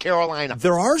 against Carolina.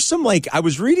 there are some, I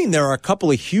was reading, there are a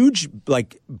couple of huge,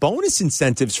 bonus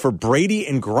incentives for Brady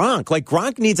and Gronk. Like,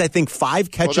 Gronk needs, I think, 5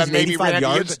 catches Well, then and maybe 85 Randy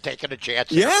yards. isn't taking a chance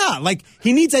here. Yeah,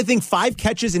 he needs, I think, 5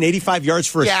 catches and 85 yards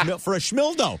for a Yeah. for a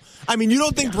Schmildo. I mean, you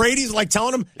don't think Brady's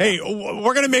telling him, hey,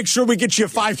 we're going to make sure we get you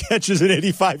 5 catches and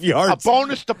 85 yards? A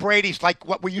bonus to Brady's like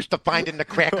what we used to find in the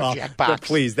Cracker Jack box.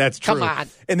 Please, that's true. Come on.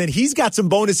 And then he's got some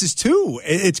bonuses, too.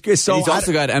 It's so He's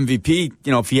also got MVP,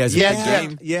 if he has a good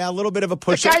game. Yeah, a little bit of a The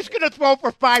push. guy's going to throw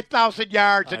for 5,000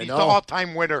 yards, and he's the know.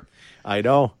 all-time winner. I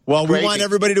know. Well, we Crazy. want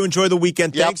everybody to enjoy the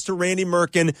weekend. Yep. Thanks to Randy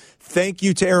Merkin. Thank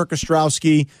you to Eric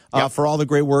Ostrowski for all the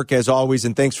great work, as always.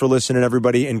 And thanks for listening,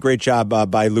 everybody. And great job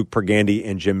by Luke Pergandy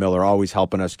and Jim Miller, always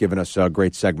helping us, giving us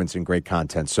great segments and great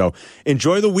content. So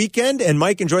enjoy the weekend. And,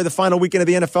 Mike, enjoy the final weekend of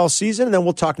the NFL season. And then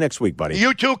we'll talk next week, buddy.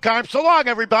 You too, Carm. So long,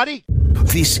 everybody.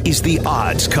 This is The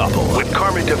Odds Couple with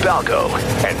Carmen DeFalco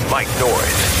and Mike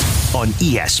North on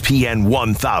ESPN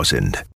 1000.